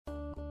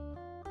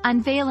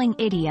Unveiling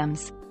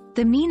Idioms,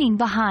 the meaning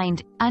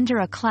behind under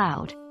a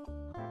cloud.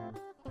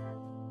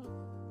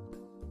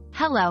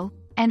 Hello,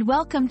 and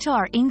welcome to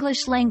our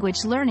English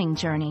language learning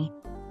journey.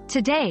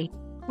 Today,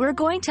 we're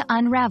going to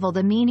unravel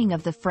the meaning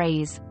of the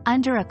phrase,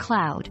 under a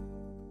cloud.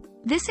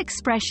 This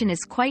expression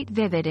is quite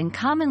vivid and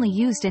commonly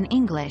used in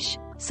English,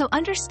 so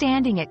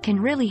understanding it can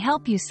really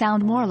help you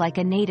sound more like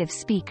a native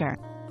speaker.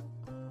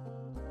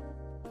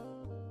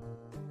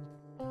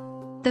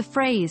 The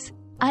phrase,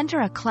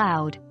 under a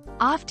cloud,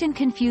 often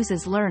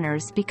confuses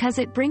learners because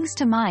it brings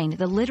to mind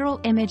the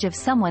literal image of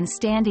someone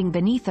standing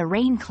beneath a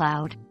rain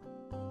cloud.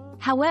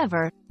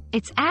 However,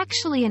 it's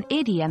actually an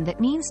idiom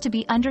that means to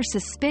be under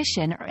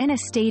suspicion or in a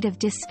state of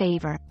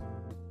disfavor.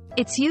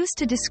 It's used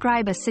to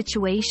describe a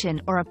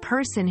situation or a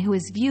person who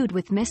is viewed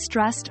with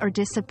mistrust or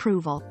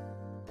disapproval.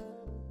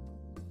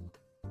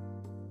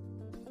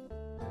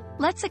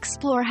 Let's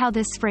explore how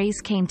this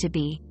phrase came to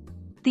be.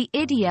 The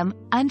idiom,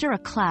 under a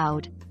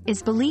cloud,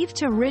 is believed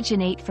to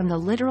originate from the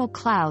literal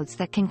clouds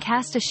that can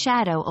cast a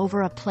shadow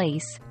over a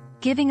place,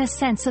 giving a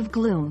sense of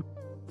gloom.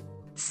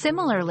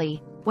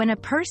 Similarly, when a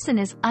person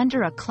is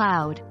under a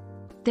cloud,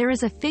 there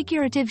is a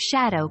figurative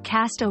shadow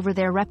cast over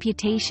their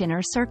reputation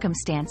or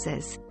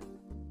circumstances.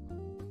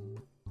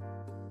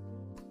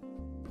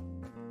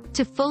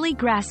 To fully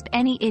grasp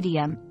any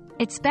idiom,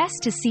 it's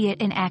best to see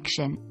it in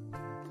action.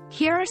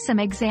 Here are some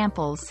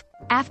examples.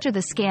 After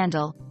the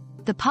scandal,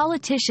 the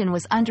politician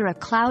was under a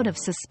cloud of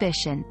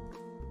suspicion.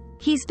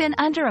 He's been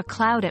under a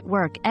cloud at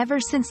work ever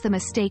since the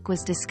mistake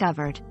was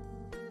discovered.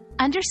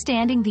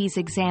 Understanding these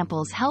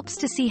examples helps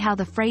to see how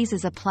the phrase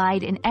is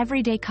applied in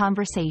everyday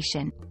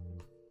conversation.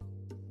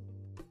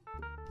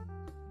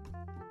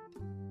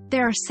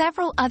 There are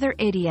several other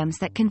idioms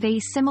that convey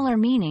similar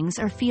meanings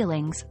or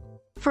feelings.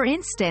 For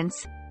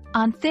instance,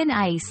 on thin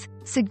ice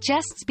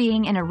suggests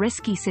being in a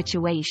risky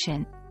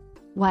situation,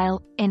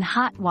 while in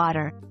hot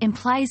water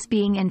implies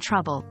being in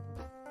trouble.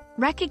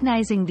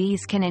 Recognizing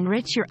these can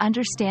enrich your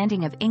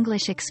understanding of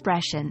English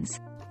expressions.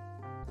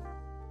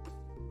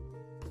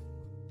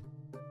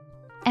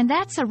 And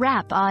that's a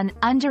wrap on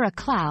Under a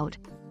Cloud.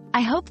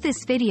 I hope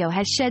this video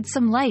has shed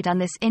some light on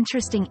this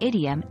interesting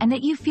idiom and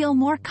that you feel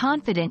more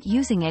confident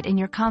using it in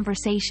your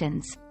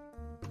conversations.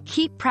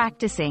 Keep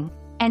practicing,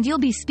 and you'll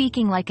be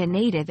speaking like a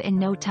native in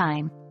no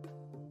time.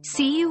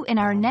 See you in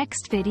our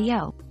next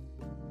video.